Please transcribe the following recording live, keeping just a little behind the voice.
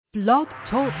Blog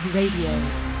Talk Radio.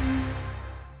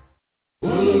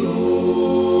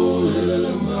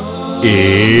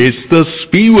 It's the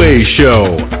Spiwe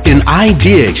Show, an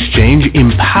idea exchange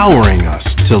empowering us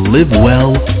to live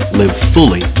well, live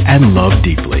fully, and love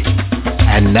deeply.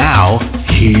 And now,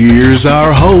 here's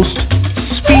our host,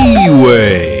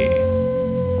 Spiwe.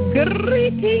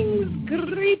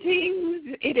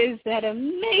 Greetings. It is that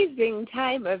amazing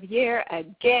time of year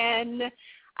again.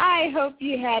 I hope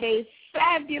you had a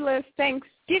fabulous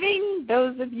Thanksgiving,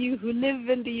 those of you who live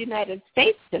in the United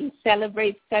States and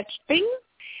celebrate such things.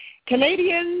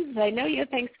 Canadians, I know your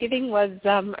Thanksgiving was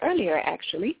earlier,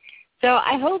 actually. So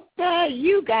I hope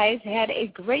you guys had a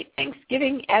great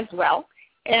Thanksgiving as well.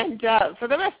 And for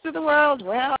the rest of the world,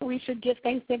 well, we should give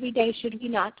thanks every day, should we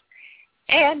not?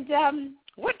 And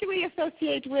what do we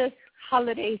associate with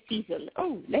holiday season?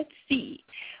 Oh, let's see.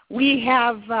 We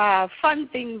have fun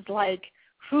things like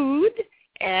food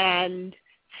and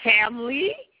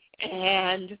family,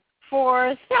 and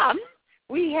for some,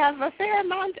 we have a fair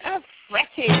amount of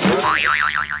fretting.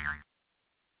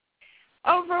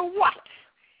 Over what?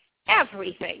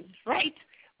 Everything, right?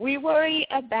 We worry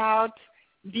about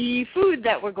the food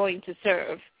that we're going to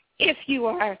serve. If you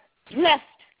are blessed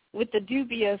with the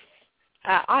dubious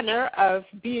honor of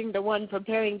being the one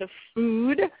preparing the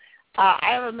food,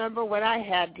 I remember when I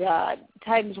had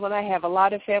times when I have a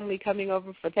lot of family coming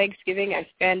over for Thanksgiving,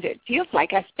 it feels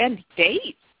like I spend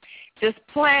days just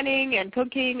planning and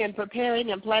cooking and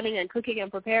preparing and planning and cooking and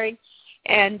preparing.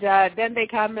 And then they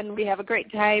come and we have a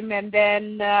great time. And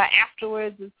then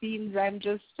afterwards it seems I'm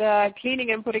just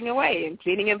cleaning and putting away and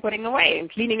cleaning and putting away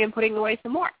and cleaning and putting away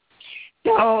some more.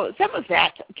 So some of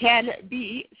that can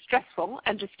be stressful,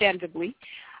 understandably.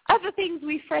 Other things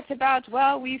we fret about,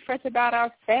 well, we fret about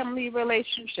our family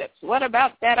relationships. What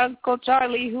about that Uncle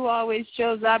Charlie who always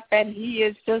shows up and he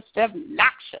is just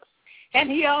obnoxious? And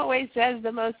he always says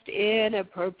the most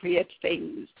inappropriate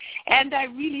things. And I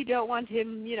really don't want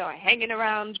him, hanging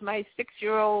around my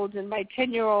 6-year-old and my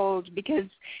 10-year-old because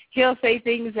he'll say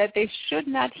things that they should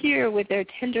not hear with their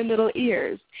tender little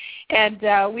ears. And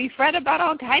we fret about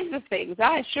all kinds of things.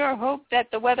 I sure hope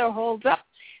that the weather holds up,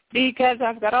 because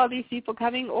I've got all these people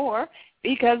coming, or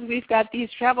because we've got these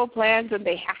travel plans and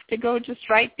they have to go just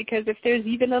right, because if there's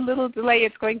even a little delay,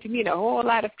 it's going to mean a whole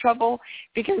lot of trouble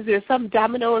because there's some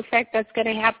domino effect that's going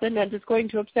to happen and it's going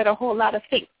to upset a whole lot of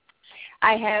things.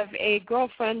 I have a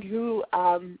girlfriend who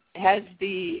has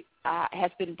been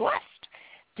blessed,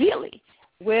 really,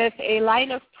 with a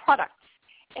line of products.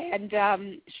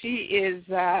 And she is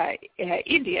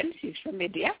Indian. She's from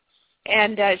India.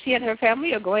 And she and her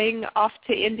family are going off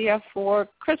to India for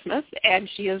Christmas, and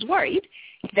she is worried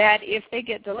that if they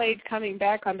get delayed coming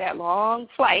back on that long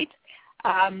flight,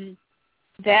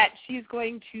 that she's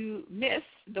going to miss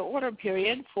the order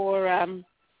period for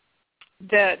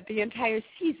the entire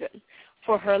season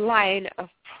for her line of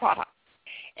products.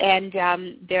 And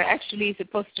they're actually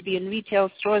supposed to be in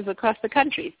retail stores across the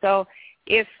country. So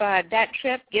if that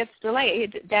trip gets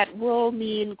delayed, that will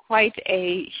mean quite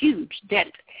a huge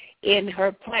dent in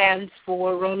her plans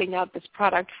for rolling out this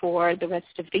product for the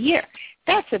rest of the year.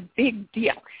 That's a big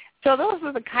deal. So those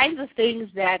are the kinds of things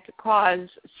that cause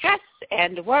stress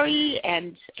and worry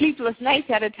and sleepless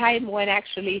nights at a time when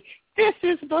actually this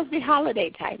is supposed to be holiday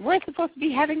time. We're supposed to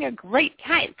be having a great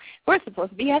time. We're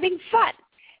supposed to be having fun.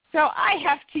 So I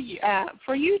have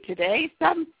for you today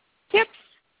some tips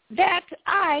that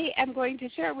I am going to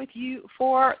share with you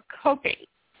for coping.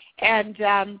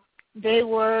 And they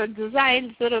were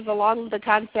designed sort of along the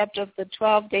concept of the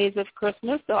 12 days of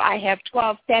Christmas. So I have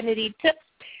 12 sanity tips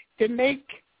to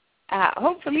make,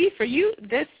 hopefully for you,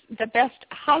 this the best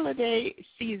holiday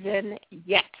season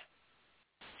yet.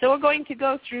 So we're going to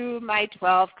go through my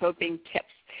 12 coping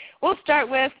tips. We'll start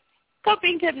with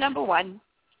coping tip number 1,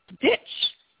 ditch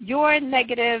your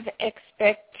negative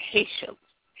expectations.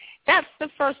 That's the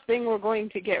first thing we're going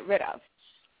to get rid of.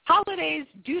 Holidays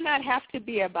do not have to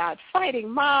be about fighting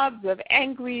mobs of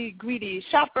angry, greedy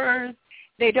shoppers.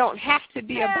 They don't have to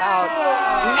be about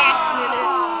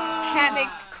last-minute panic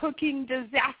cooking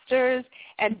disasters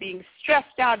and being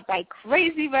stressed out by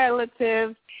crazy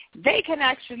relatives. They can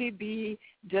actually be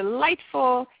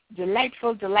delightful,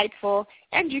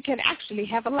 and you can actually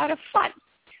have a lot of fun.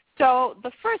 So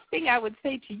the first thing I would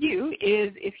say to you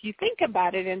is, if you think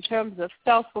about it in terms of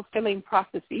self-fulfilling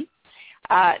prophecy,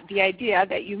 the idea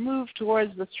that you move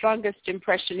towards the strongest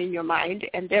impression in your mind,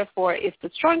 and therefore if the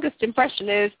strongest impression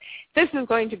is this is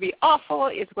going to be awful,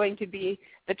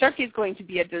 the turkey is going to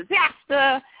be a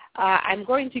disaster, I'm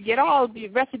going to get all the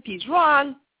recipes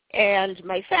wrong, and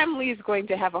my family is going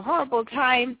to have a horrible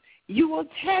time, you will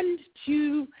tend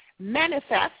to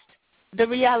manifest the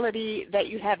reality that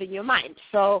you have in your mind.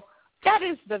 So that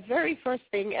is the very first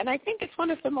thing, and I think it's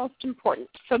one of the most important.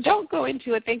 So don't go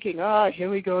into it thinking, oh, here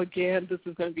we go again, this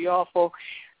is going to be awful.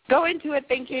 Go into it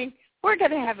thinking, we're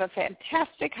going to have a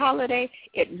fantastic holiday.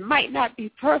 It might not be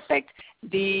perfect.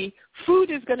 The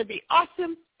food is going to be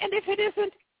awesome, and if it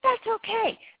isn't, that's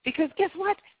okay, because guess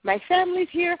what? My family's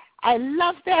here. I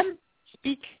love them.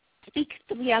 Speak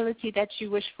the reality that you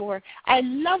wish for. I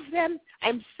love them.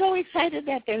 I'm so excited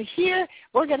that they're here.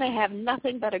 We're going to have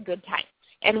nothing but a good time.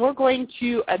 And we're going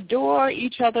to adore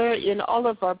each other in all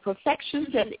of our perfections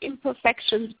and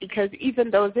imperfections, because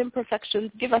even those imperfections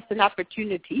give us an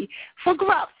opportunity for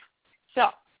growth. So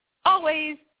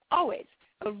always, always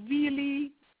a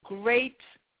really great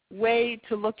way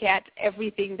to look at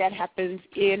everything that happens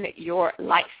in your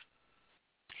life.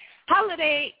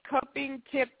 Holiday coping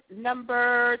tip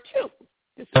number 2.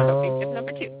 This is coping tip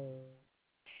number 2.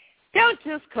 Don't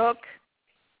just cook,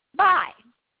 buy.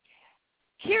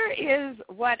 Here is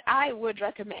what I would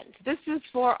recommend. This is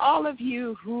for all of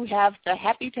you who have the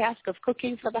happy task of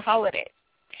cooking for the holidays.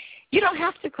 You don't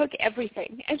have to cook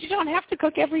everything, and you don't have to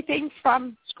cook everything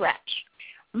from scratch.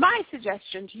 My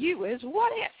suggestion to you is,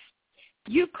 what if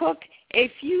you cook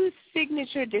a few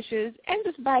signature dishes and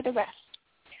just buy the rest?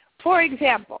 For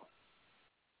example,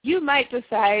 you might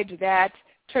decide that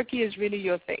turkey is really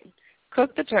your thing.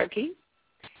 Cook the turkey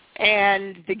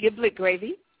and the giblet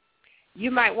gravy. You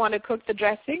might want to cook the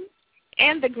dressing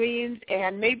and the greens,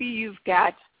 and maybe you've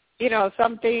got,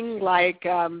 something like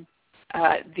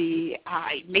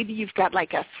maybe you've got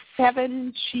like a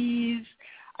 7-cheese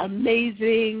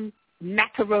amazing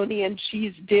macaroni and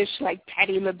cheese dish like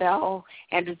Patti LaBelle,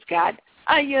 and it's got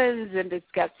onions, and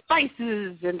it's got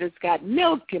spices, and it's got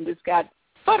milk, and it's got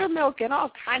buttermilk, and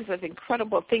all kinds of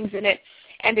incredible things in it,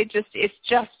 and it's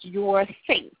just your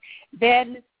thing.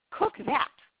 Then cook that.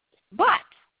 But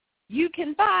you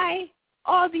can buy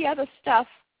all the other stuff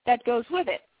that goes with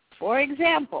it. For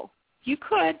example, you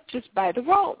could just buy the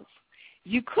rolls.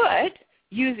 You could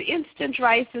use instant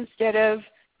rice instead of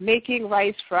making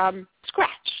rice from scratch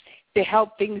to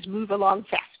help things move along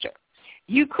faster.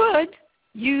 You could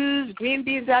use green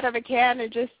beans out of a can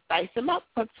and just spice them up,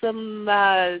 put some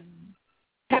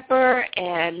pepper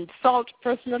and salt.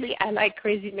 Personally, I like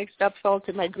crazy mixed up salt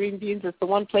in my green beans. It's the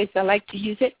one place I like to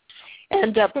use it.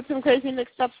 And put some crazy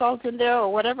mixed up salt in there,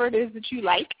 or whatever it is that you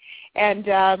like, and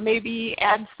maybe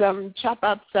chop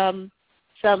up some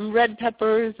red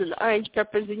peppers and orange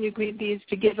peppers in your green beans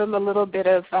to give them a little bit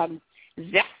of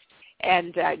zest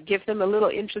and give them a little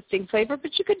interesting flavor.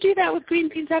 But you could do that with green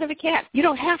beans out of a can. You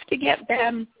don't have to get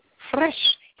them fresh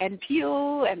and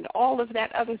peel and all of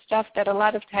that other stuff that a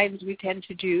lot of times we tend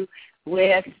to do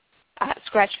with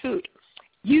scratch food.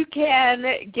 You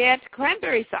can get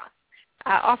cranberry sauce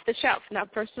off the shelf. Now,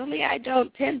 personally, I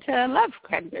don't tend to love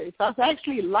cranberry sauce. I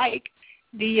actually like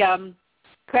the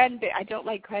cranberry. I don't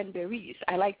like cranberries.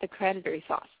 I like the cranberry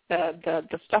sauce,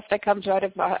 the stuff that comes out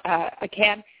of a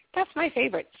can. That's my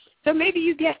favorite. So maybe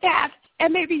you get that,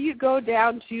 and maybe you go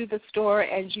down to the store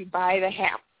and you buy the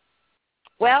ham.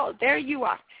 Well, there you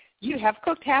are. You have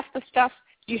cooked half the stuff,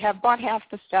 you have bought half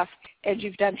the stuff, and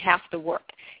you've done half the work.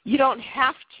 You don't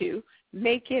have to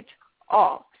make it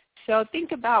all. So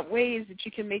think about ways that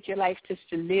you can make your life just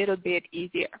a little bit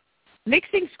easier.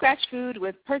 Mixing scratch food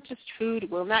with purchased food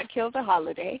will not kill the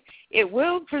holiday. It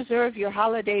will preserve your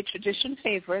holiday tradition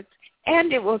favorites,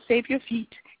 and it will save your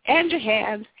feet and your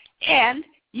hands, and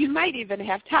you might even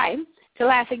have time to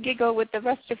laugh and giggle with the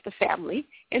rest of the family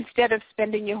instead of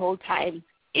spending your whole time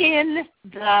in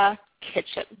the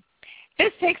kitchen.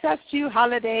 This takes us to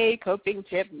holiday coping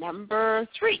tip number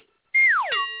 3.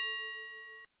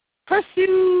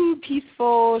 Pursue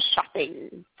peaceful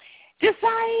shopping.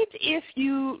 Decide if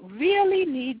you really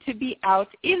need to be out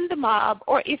in the mob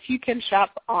or if you can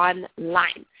shop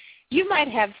online. You might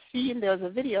have seen there was a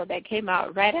video that came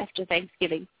out right after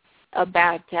Thanksgiving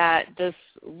about this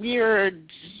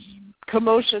weird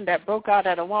commotion that broke out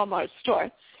at a Walmart store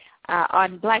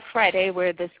on Black Friday,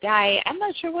 where this guy, I'm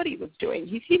not sure what he was doing.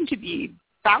 He seemed to be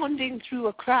bounding through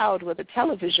a crowd with a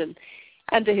television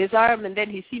under his arm, and then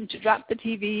he seemed to drop the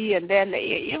TV, and then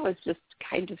it was just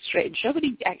kind of strange.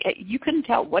 You couldn't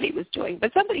tell what he was doing,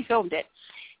 but somebody filmed it.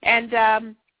 And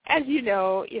as you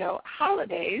know,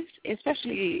 holidays,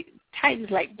 especially times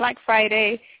like Black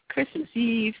Friday, Christmas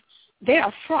Eve, they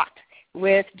are fraught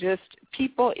with just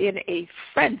people in a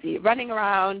frenzy, running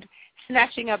around,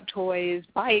 snatching up toys,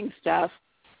 buying stuff.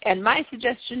 And my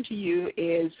suggestion to you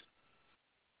is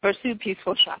pursue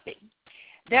peaceful shopping.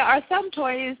 There are some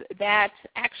toys that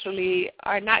actually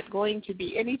are not going to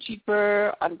be any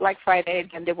cheaper on Black Friday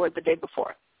than they were the day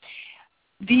before.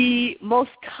 The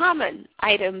most common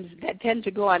items that tend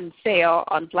to go on sale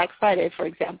on Black Friday, for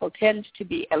example, tend to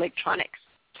be electronics.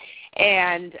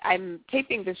 And I'm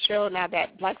taping this show now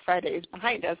that Black Friday is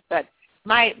behind us, but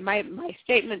my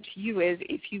statement to you is,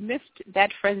 if you missed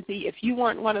that frenzy, if you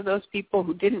weren't one of those people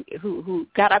who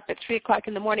got up at 3 o'clock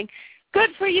in the morning, good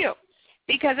for you.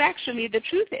 Because actually the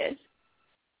truth is,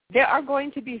 there are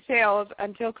going to be sales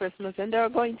until Christmas, and there are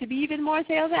going to be even more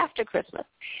sales after Christmas.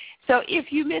 So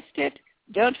if you missed it,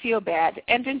 don't feel bad.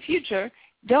 And in future,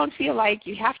 don't feel like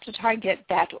you have to target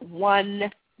that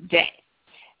one day.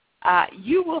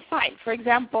 You will find, for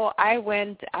example, I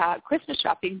went Christmas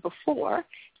shopping before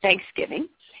Thanksgiving,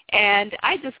 and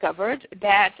I discovered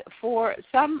that for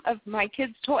some of my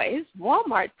kids' toys,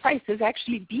 Walmart prices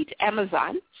actually beat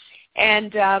Amazon,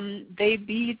 and they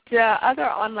beat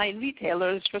other online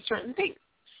retailers for certain things.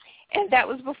 And that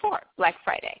was before Black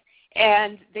Friday.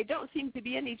 And they don't seem to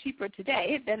be any cheaper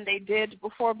today than they did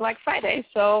before Black Friday,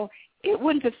 so it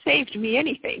wouldn't have saved me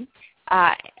anything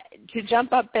to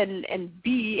jump up and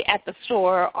be at the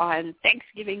store on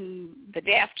Thanksgiving, the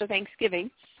day after Thanksgiving,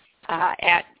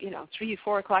 at 3,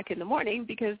 4 o'clock in the morning,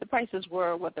 because the prices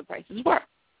were what the prices were.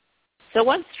 So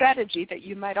one strategy that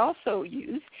you might also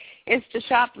use is to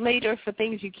shop later for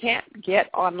things you can't get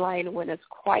online when it's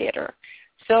quieter.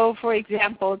 So, for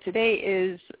example, today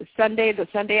is Sunday, the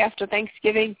Sunday after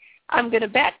Thanksgiving. I'm going to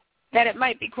bet that it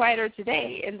might be quieter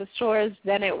today in the stores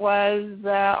than it was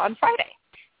on Friday.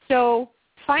 So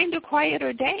find a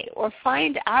quieter day, or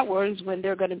find hours when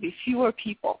there are going to be fewer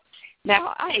people.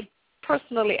 Now, I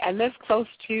live close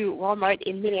to Walmart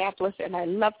in Minneapolis, and I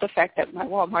love the fact that my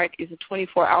Walmart is a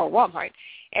 24-hour Walmart.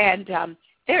 And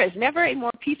there is never a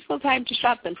more peaceful time to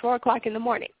shop than 4 o'clock in the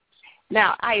morning.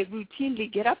 Now, I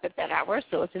routinely get up at that hour,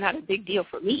 so it's not a big deal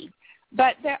for me.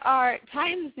 But there are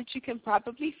times that you can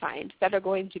probably find that are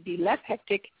going to be less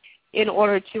hectic in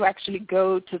order to actually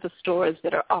go to the stores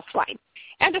that are offline.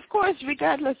 And, of course,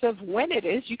 regardless of when it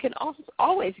is, you can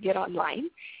always get online,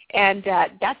 and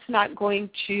that's not going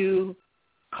to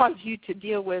cause you to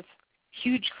deal with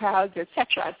huge crowds,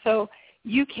 etc. So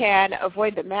you can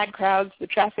avoid the mad crowds, the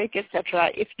traffic,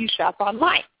 etc. if you shop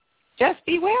online. Just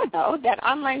beware, though, that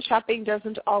online shopping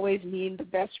doesn't always mean the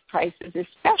best prices,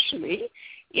 especially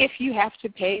if you have to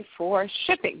pay for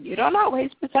shipping. You don't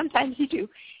always, but sometimes you do.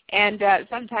 And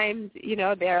sometimes,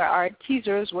 there are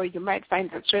teasers where you might find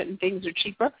that certain things are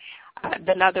cheaper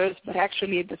than others, but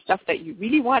actually the stuff that you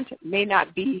really want may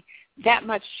not be that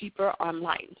much cheaper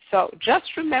online. So just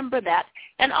remember that.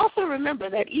 And also remember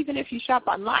that even if you shop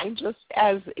online, just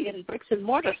as in bricks and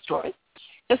mortar stores,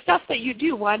 the stuff that you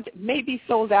do want may be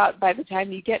sold out by the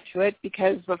time you get to it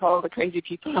because of all the crazy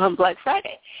people on Black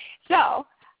Friday. So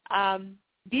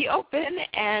be open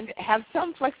and have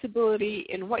some flexibility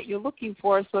in what you're looking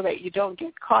for so that you don't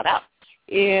get caught up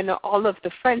in all of the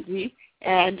frenzy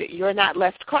and you're not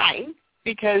left crying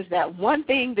because that one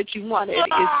thing that you wanted is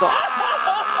gone.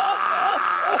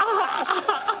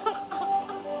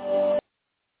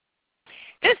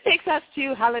 This takes us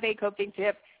to holiday coping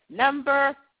tip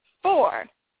number 4.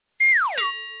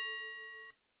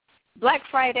 Black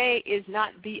Friday is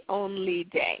not the only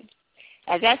day.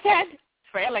 As I said,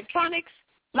 for electronics,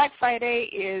 Black Friday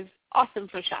is awesome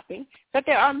for shopping, but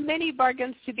there are many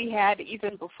bargains to be had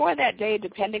even before that day,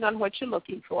 depending on what you're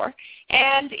looking for,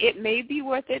 and it may be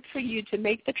worth it for you to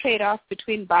make the trade-off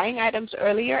between buying items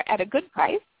earlier at a good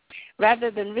price rather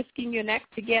than risking your neck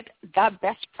to get the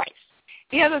best price.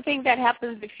 The other thing that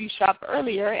happens if you shop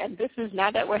earlier, and this is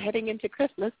now that we're heading into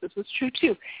Christmas, this was true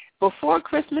too, before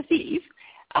Christmas Eve,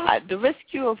 the risk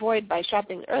you avoid by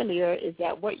shopping earlier is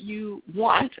that what you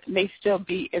want may still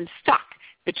be in stock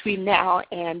between now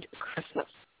and Christmas.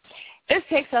 This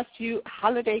takes us to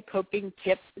holiday coping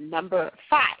tip number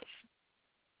 5.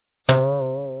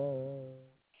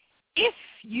 If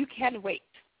you can wait,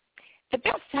 the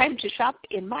best time to shop,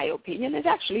 in my opinion, is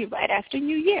actually right after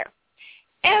New Year.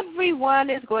 Everyone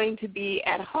is going to be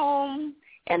at home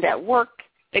and at work.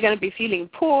 They're going to be feeling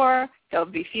poor. They'll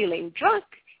be feeling drunk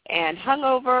and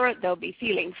hungover. They'll be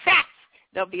feeling fat.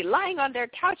 They'll be lying on their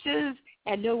couches,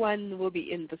 and no one will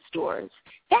be in the stores.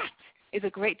 That is a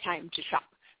great time to shop.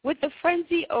 With the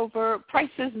frenzy over,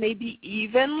 prices may be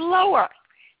even lower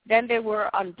than they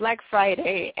were on Black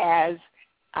Friday as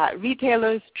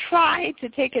retailers try to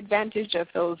take advantage of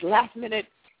those last-minute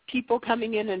people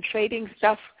coming in and trading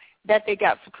stuff that they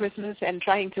got for Christmas and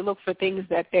trying to look for things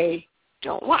that they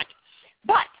don't want.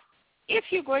 But if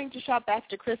you're going to shop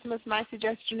after Christmas, my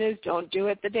suggestion is don't do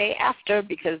it the day after,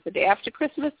 because the day after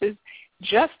Christmas is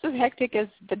just as hectic as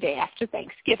the day after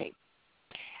Thanksgiving.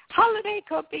 Holiday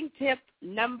coping tip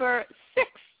number 6.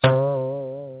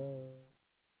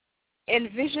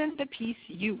 envision the peace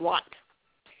you want.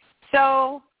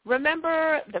 So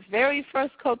remember, the very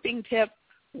first coping tip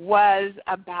was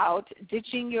about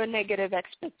ditching your negative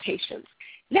expectations.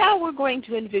 Now we're going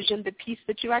to envision the peace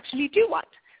that you actually do want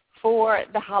for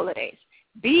the holidays.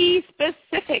 Be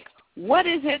specific. What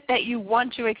is it that you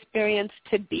want your experience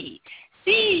to be?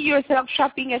 See yourself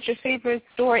shopping at your favorite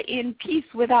store in peace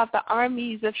without the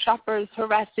armies of shoppers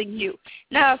harassing you.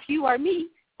 Now, if you are me,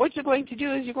 what you're going to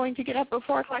do is you're going to get up at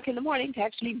 4 o'clock in the morning to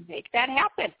actually make that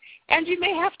happen. And you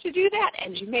may have to do that,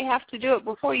 and you may have to do it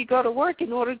before you go to work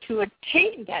in order to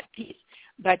attain that peace.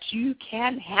 But you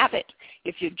can have it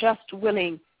if you're just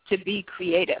willing to be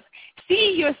creative.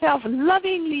 See yourself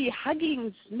lovingly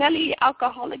hugging smelly,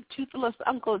 alcoholic, toothless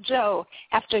Uncle Joe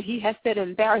after he has said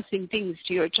embarrassing things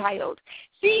to your child.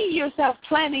 See yourself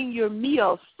planning your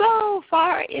meal so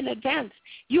far in advance.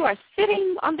 You are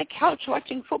sitting on the couch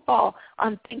watching football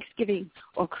on Thanksgiving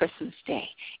or Christmas Day.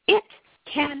 It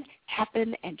can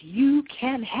happen, and you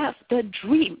can have the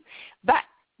dream. But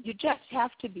you just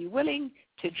have to be willing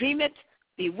to dream it,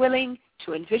 be willing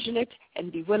to envision it,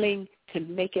 and be willing to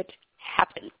make it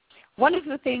happen. One of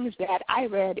the things that I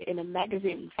read in a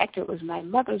magazine, in fact, it was my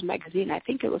mother's magazine, I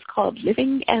think it was called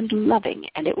Living and Loving,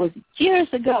 and it was years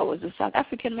ago. It was a South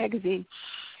African magazine,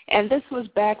 and this was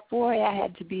back, I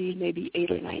had to be maybe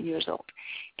 8 or 9 years old.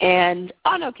 And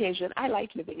on occasion, I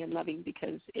liked Living and Loving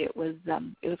because it was a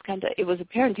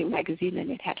parenting magazine, and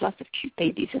it had lots of cute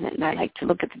babies in it, and I like to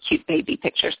look at the cute baby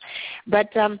pictures. But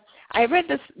I read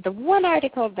the one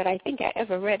article that I think I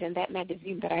ever read in that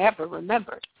magazine that I ever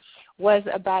remembered was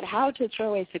about how to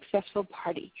throw a successful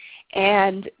party.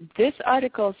 And this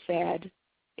article said,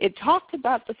 it talked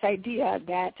about this idea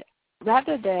that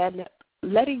rather than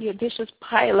letting your dishes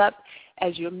pile up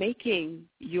as you're making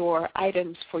your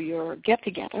items for your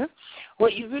get-together,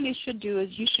 what you really should do is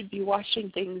you should be washing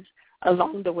things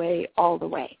along the way, all the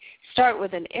way. Start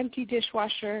with an empty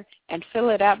dishwasher and fill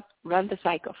it up, run the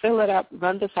cycle. Fill it up,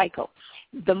 run the cycle.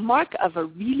 The mark of a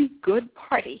really good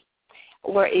party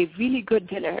or a really good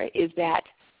dinner is that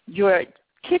your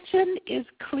kitchen is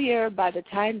clear by the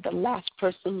time the last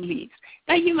person leaves.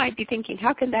 Now, you might be thinking,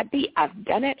 how can that be? I've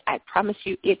done it. I promise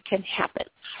you it can happen.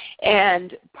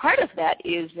 And part of that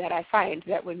is that I find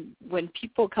that when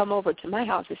people come over to my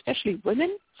house, especially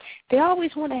women, they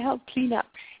always want to help clean up.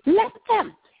 Let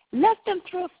them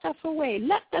throw stuff away.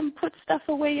 Let them put stuff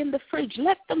away in the fridge.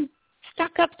 Let them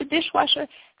stock up the dishwasher.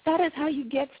 That is how you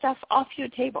get stuff off your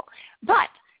table. But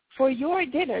for your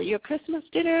dinner, your Christmas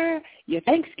dinner, your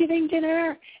Thanksgiving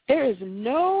dinner, there is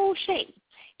no shame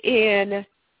in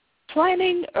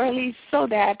planning early so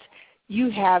that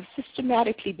you have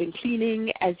systematically been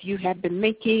cleaning as you have been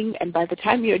making, and by the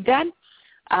time you're done,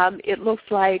 it looks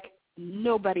like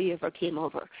nobody ever came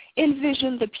over.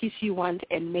 Envision the peace you want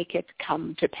and make it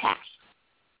come to pass.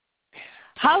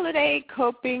 Holiday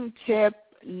coping tip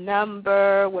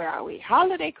number, where are we?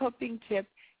 Holiday coping tip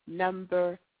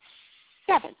number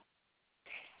 7.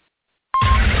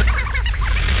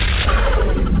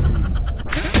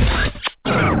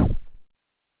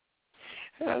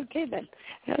 Okay, then.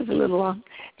 That was a little long.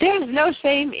 There is no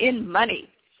shame in money.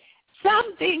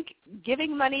 Some think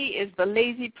giving money is the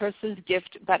lazy person's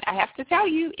gift, but I have to tell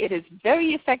you, it is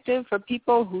very effective for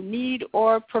people who need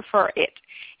or prefer it.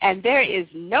 And there is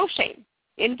no shame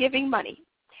in giving money.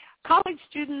 College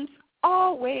students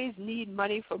always need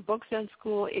money for books and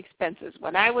school expenses.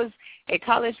 When I was a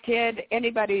college kid,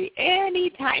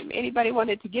 anytime anybody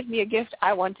wanted to give me a gift,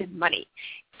 I wanted money.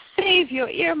 Save your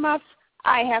earmuffs.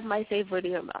 I have my favorite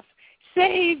earmuffs.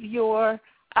 Save your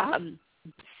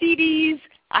CDs.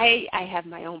 I have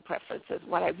my own preferences.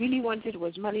 What I really wanted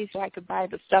was money so I could buy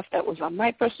the stuff that was on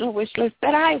my personal wish list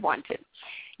that I wanted.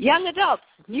 Young adults,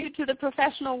 new to the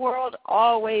professional world,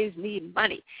 always need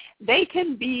money. They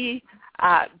can be,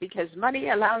 because money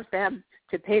allows them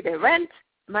to pay their rent,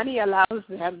 money allows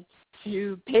them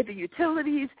to pay the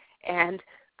utilities and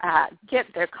get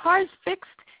their cars fixed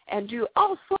and do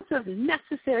all sorts of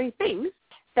necessary things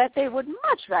that they would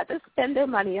much rather spend their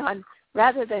money on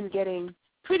rather than getting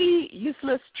pretty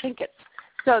useless trinkets.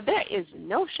 So there is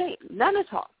no shame, none at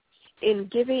all, in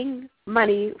giving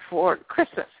money for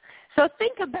Christmas. So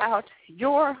think about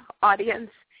your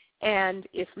audience, and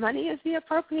if money is the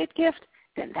appropriate gift,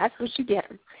 then that's what you get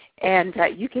them. And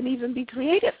you can even be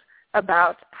creative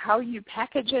about how you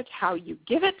package it, how you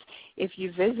give it. If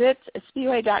you visit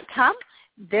Spiwe.com,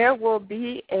 there will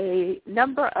be a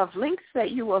number of links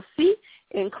that you will see,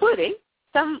 including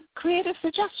some creative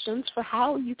suggestions for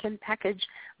how you can package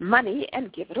money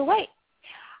and give it away.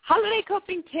 Holiday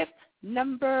coping tip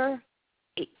number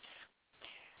 8.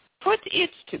 Put it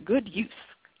to good use.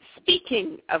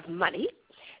 Speaking of money,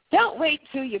 Don't wait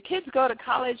till your kids go to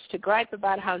college to gripe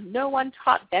about how no one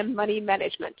taught them money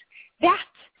management. That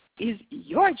is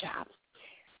your job.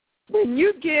 When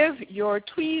you give your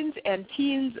tweens and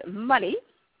teens money,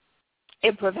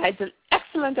 it provides an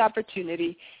excellent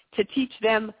opportunity to teach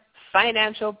them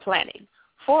financial planning.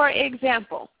 For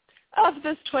example, of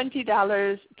this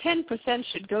 $20, 10%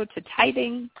 should go to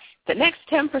tithing. The next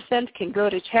 10% can go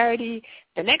to charity.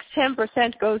 The next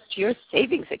 10% goes to your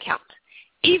savings account,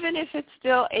 even if it's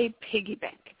still a piggy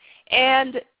bank.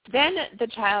 And then the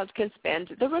child can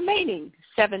spend the remaining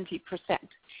 70%.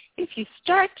 If you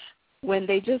start when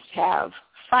they just have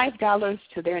 $5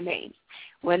 to their name,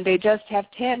 when they just have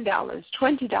 $10,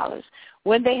 $20,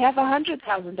 when they have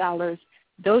 $100,000,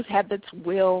 those habits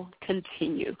will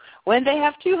continue. When they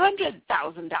have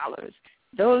 $200,000,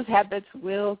 those habits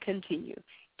will continue.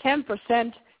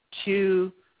 10%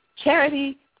 to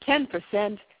charity,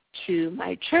 10% to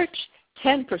my church,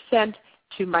 10%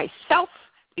 to myself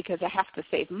because I have to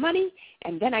save money,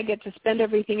 and then I get to spend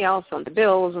everything else on the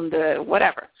bills and the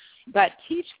whatever. But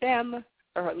teach them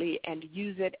early and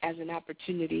use it as an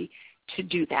opportunity to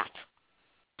do that.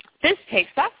 This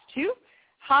takes us to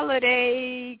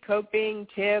holiday coping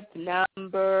tip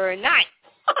number 9.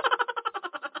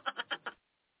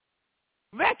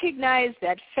 Recognize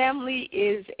that family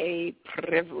is a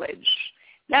privilege.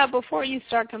 Now, before you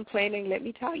start complaining, let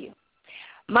me tell you.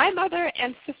 My mother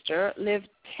and sister live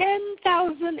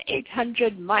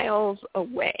 10,800 miles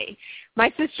away.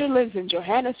 My sister lives in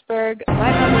Johannesburg.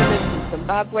 My mother lives in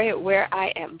Zimbabwe, where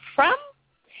I am from.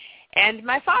 And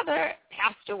my father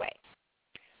passed away.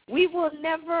 We will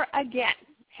never again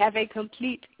have a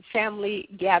complete family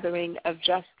gathering of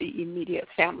just the immediate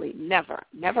family. Never,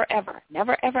 never, ever,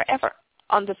 never, ever, ever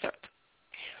on this earth.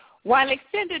 While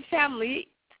extended family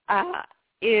I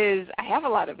have a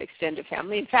lot of extended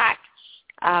family. In fact,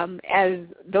 as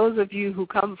those of you who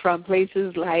come from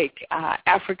places like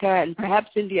Africa and perhaps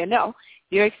India know,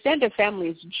 your extended family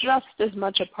is just as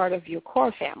much a part of your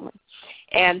core family.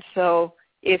 And so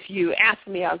if you ask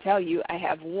me, I'll tell you I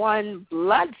have one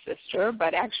blood sister,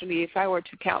 but actually if I were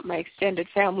to count my extended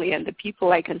family and the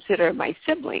people I consider my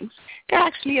siblings,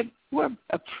 we're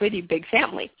a pretty big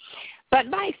family. But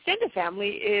my extended family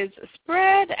is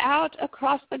spread out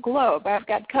across the globe. I've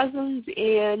got cousins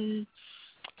in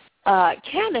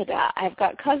Canada. I've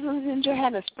got cousins in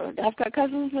Johannesburg. I've got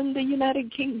cousins in the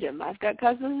United Kingdom. I've got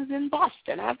cousins in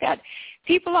Boston. I've got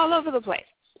people all over the place.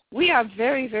 We are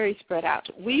very, very spread out.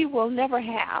 We will never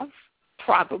have,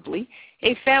 probably,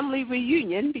 a family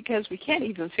reunion because we can't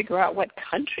even figure out what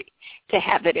country to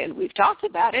have it in. We've talked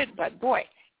about it, but boy,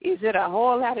 is it a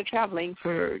whole lot of traveling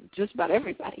for just about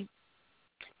everybody.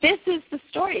 This is the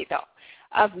story, though,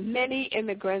 of many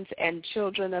immigrants and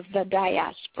children of the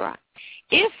diaspora.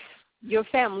 If your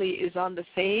family is on the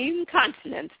same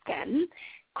continent, then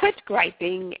quit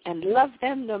griping and love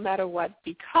them no matter what,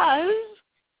 because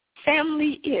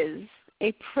family is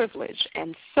a privilege,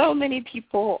 and so many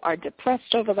people are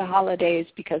depressed over the holidays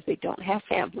because they don't have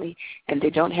family and they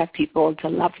don't have people to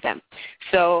love them.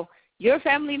 So your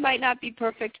family might not be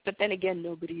perfect, but then again,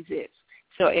 nobody's is.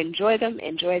 So enjoy them,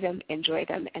 enjoy them, enjoy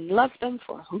them, and love them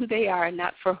for who they are,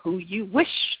 not for who you wish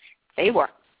they were.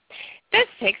 This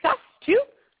takes us to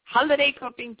holiday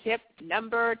coping tip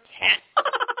number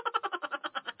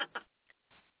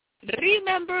 10.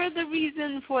 Remember the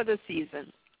reason for the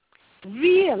season.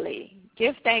 Really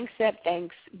give thanks at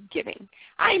Thanksgiving.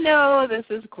 I know this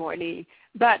is corny,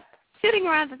 but sitting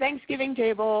around the Thanksgiving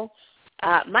table,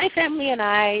 my family and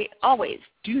I always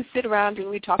do sit around and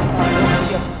we talk about what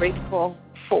we are grateful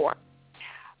for.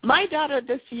 My daughter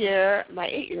this year, my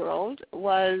 8-year-old,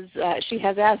 she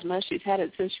has asthma. She's had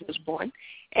it since she was born.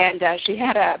 And she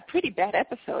had a pretty bad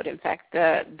episode, in fact,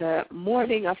 the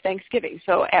morning of Thanksgiving.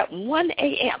 So at 1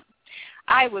 a.m.,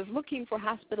 I was looking for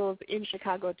hospitals in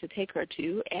Chicago to take her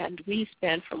to, and we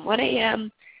spent from 1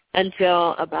 a.m.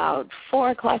 until about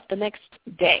 4 o'clock the next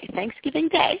day, Thanksgiving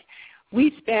Day,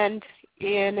 we spent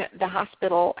in the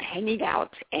hospital hanging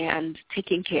out and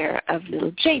taking care of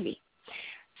little Jamie.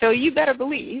 So you better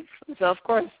believe, so of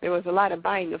course there was a lot of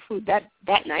buying of food that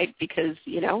night because,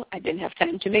 I didn't have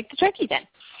time to make the turkey then.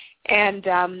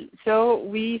 And so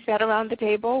we sat around the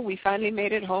table. We finally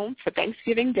made it home for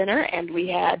Thanksgiving dinner, and we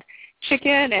had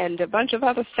chicken and a bunch of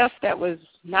other stuff that was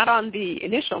not on the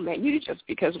initial menu just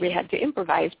because we had to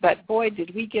improvise. But boy,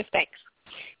 did we give thanks.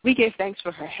 We gave thanks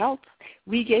for her health.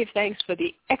 We gave thanks for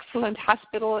the excellent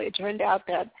hospital. It turned out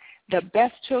that the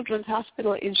best children's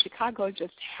hospital in Chicago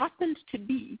just happens to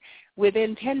be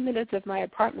within 10 minutes of my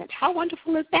apartment. How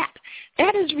wonderful is that?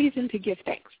 That is reason to give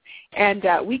thanks. And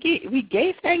we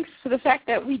gave thanks for the fact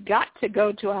that we got to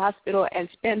go to a hospital and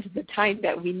spend the time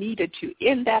that we needed to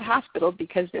in that hospital,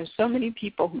 because there's so many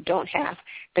people who don't have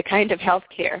the kind of health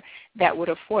care that would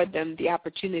afford them the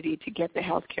opportunity to get the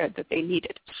health care that they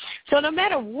needed. So no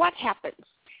matter what happens,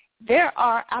 there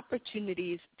are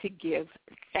opportunities to give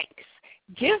thanks.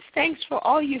 Give thanks for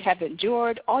all you have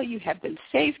endured, all you have been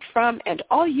saved from, and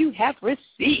all you have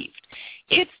received.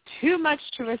 It's too much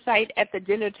to recite at the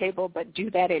dinner table, but do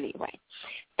that anyway.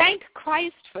 Thank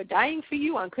Christ for dying for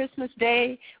you on Christmas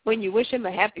Day when you wish him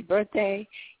a happy birthday.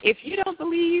 If you don't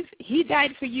believe he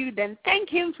died for you, then thank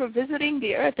him for visiting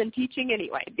the earth and teaching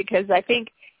anyway, because I think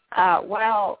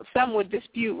while some would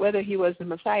dispute whether he was the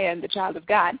Messiah and the child of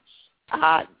God,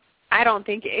 I don't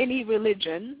think any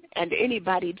religion and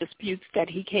anybody disputes that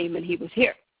he came and he was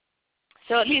here.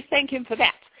 So at least thank him for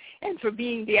that and for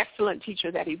being the excellent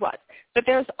teacher that he was. But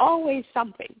there's always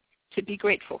something to be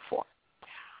grateful for.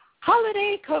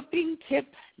 Holiday coping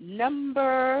tip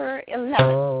number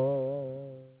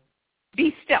 11.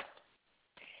 Be still.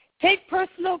 Take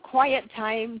personal quiet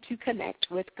time to connect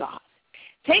with God.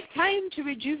 Take time to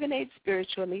rejuvenate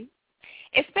spiritually,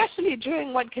 especially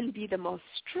during what can be the most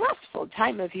stressful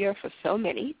time of year for so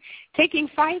many. Taking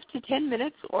 5 to 10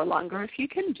 minutes or longer, if you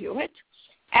can do it,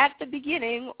 at the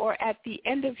beginning or at the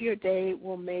end of your day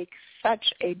will make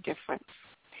such a difference.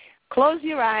 Close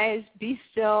your eyes, be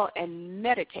still, and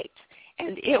meditate,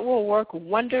 and it will work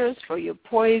wonders for your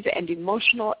poise and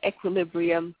emotional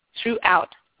equilibrium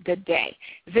throughout the day.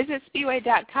 Visit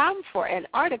Spiwe.com for an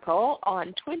article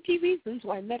on 20 reasons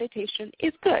why meditation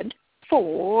is good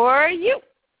for you.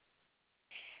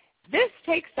 This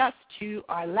takes us to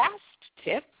our last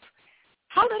tip,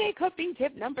 holiday coping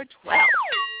tip number 12.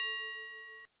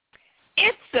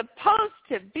 It's supposed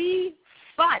to be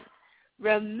fun.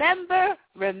 Remember,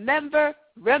 remember,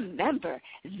 remember.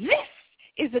 This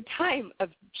is a time of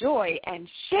joy and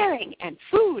sharing and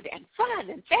food and fun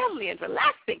and family and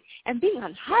relaxing and being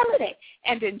on holiday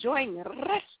and enjoying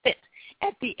respite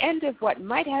at the end of what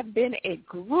might have been a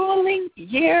grueling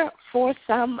year for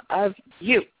some of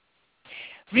you.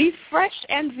 Refresh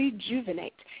and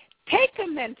rejuvenate. Take a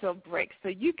mental break so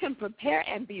you can prepare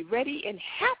and be ready in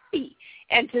happy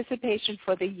anticipation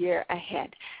for the year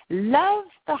ahead. Love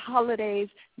the holidays.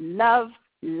 Love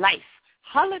life.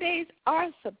 Holidays are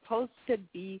supposed to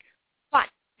be fun.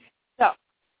 So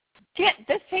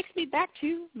this takes me back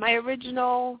to my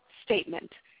original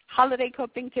statement. Holiday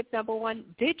coping tip number 1,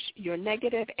 ditch your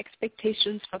negative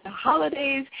expectations for the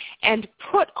holidays and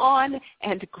put on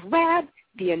and grab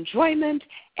the enjoyment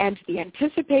and the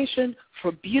anticipation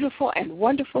for beautiful and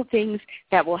wonderful things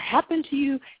that will happen to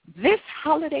you this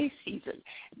holiday season.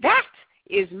 That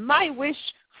is my wish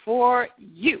for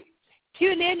you.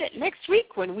 Tune in next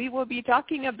week when we will be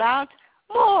talking about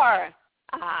more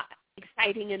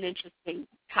exciting and interesting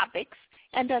topics.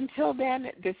 And until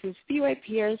then, this is Spiwe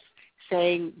Pierce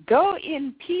saying go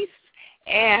in peace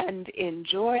and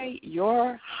enjoy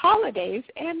your holidays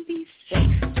and be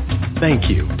safe. Thank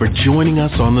you for joining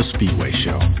us on The Spiwe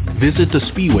Show. Visit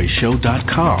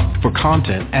thespiweshow.com for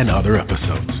content and other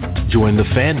episodes. Join the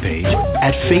fan page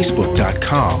at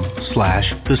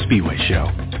facebook.com/The Spiwe Show.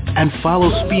 And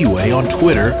follow Spiwe on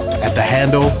Twitter at the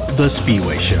handle The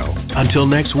Spiwe Show. Until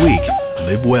next week,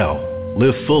 live well,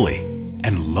 live fully,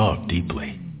 and love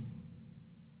deeply.